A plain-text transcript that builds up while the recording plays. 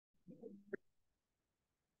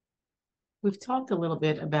We've talked a little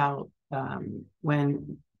bit about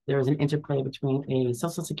when there is an interplay between a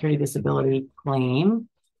Social Security disability claim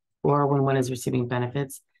or when one is receiving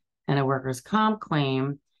benefits and a workers' comp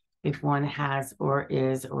claim if one has or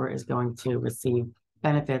is going to receive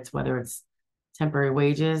benefits, whether it's temporary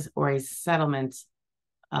wages or a settlement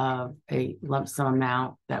of a lump sum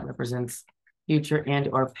amount that represents future and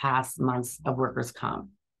or past months of workers' comp.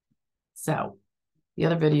 So the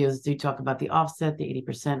other videos do talk about the offset, the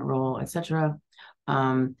 80% rule, etc.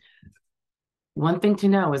 One thing to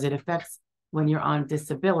know is it affects when you're on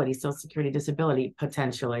disability, Social Security disability,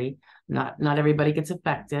 potentially. Not everybody gets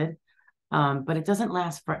affected, but it doesn't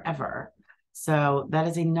last forever. So that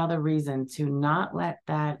is another reason to not let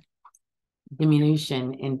that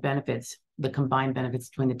diminution in benefits, the combined benefits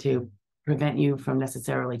between the two, prevent you from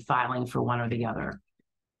necessarily filing for one or the other.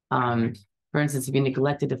 For instance, if you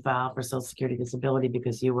neglected to file for Social Security disability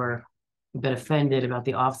because you were a bit offended about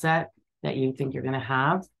the offset that you think you're going to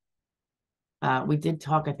have, we did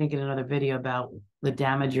talk, I think, in another video about the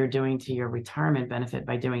damage you're doing to your retirement benefit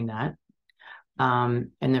by doing that.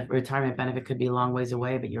 And the retirement benefit could be a long ways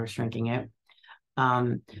away, but you're shrinking it.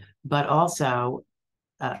 But also,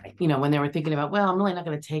 when they were thinking about, well, I'm really not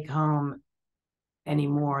going to take home any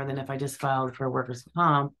more than if I just filed for workers'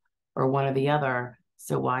 comp or one or the other.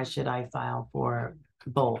 So why should I file for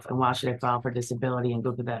both? And why should I file for disability and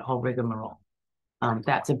go through that whole rigmarole?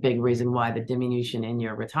 That's a big reason why the diminution in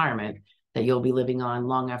your retirement that you'll be living on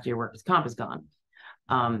long after your workers' comp is gone.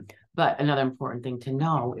 But another important thing to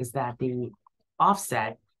know is that the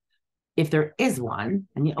offset, if there is one,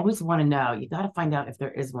 and you always want to know, you got to find out if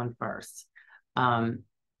there is one first,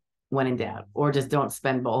 when in doubt, or just don't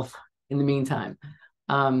spend both in the meantime.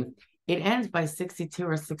 It ends by 62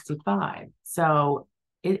 or 65. So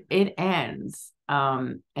it ends,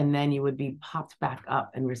 and then you would be popped back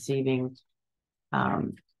up and receiving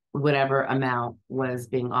whatever amount was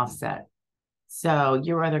being offset. So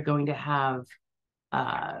you're either going to have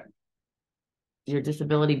your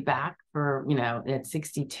disability back for, at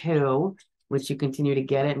 62, which you continue to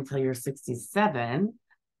get it until you're 67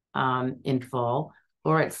 in full,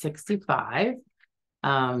 or at 65.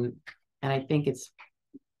 And I think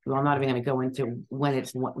well, I'm not even going to go into when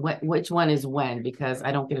it's which one is when, because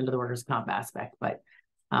I don't get into the workers' comp aspect, but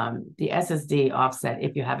the SSD offset,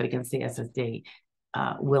 if you have it against the SSD,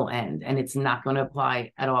 will end, and it's not going to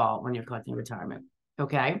apply at all when you're collecting retirement.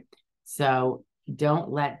 Okay. So don't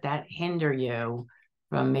let that hinder you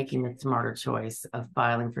from making the smarter choice of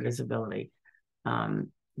filing for disability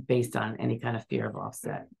based on any kind of fear of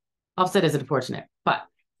offset. Offset is unfortunate, but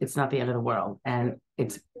it's not the end of the world. And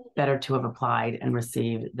it's better to have applied and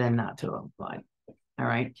received than not to have applied. All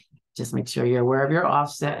right. Just make sure you're aware of your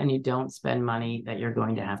offset and you don't spend money that you're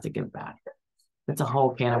going to have to give back. It's a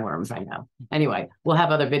whole can of worms, I know. Anyway, we'll have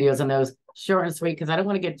other videos on those, short and sweet, because I don't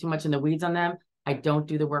want to get too much in the weeds on them. I don't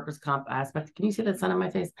do the workers' comp aspect. Can you see the sun on my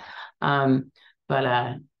face?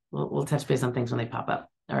 But we'll touch base on things when they pop up.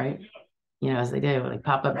 All right. As they do, they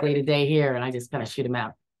pop up day to day here, and I just kind of shoot them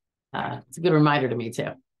out. It's a good reminder to me too.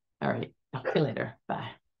 All right. Talk to you later. Bye.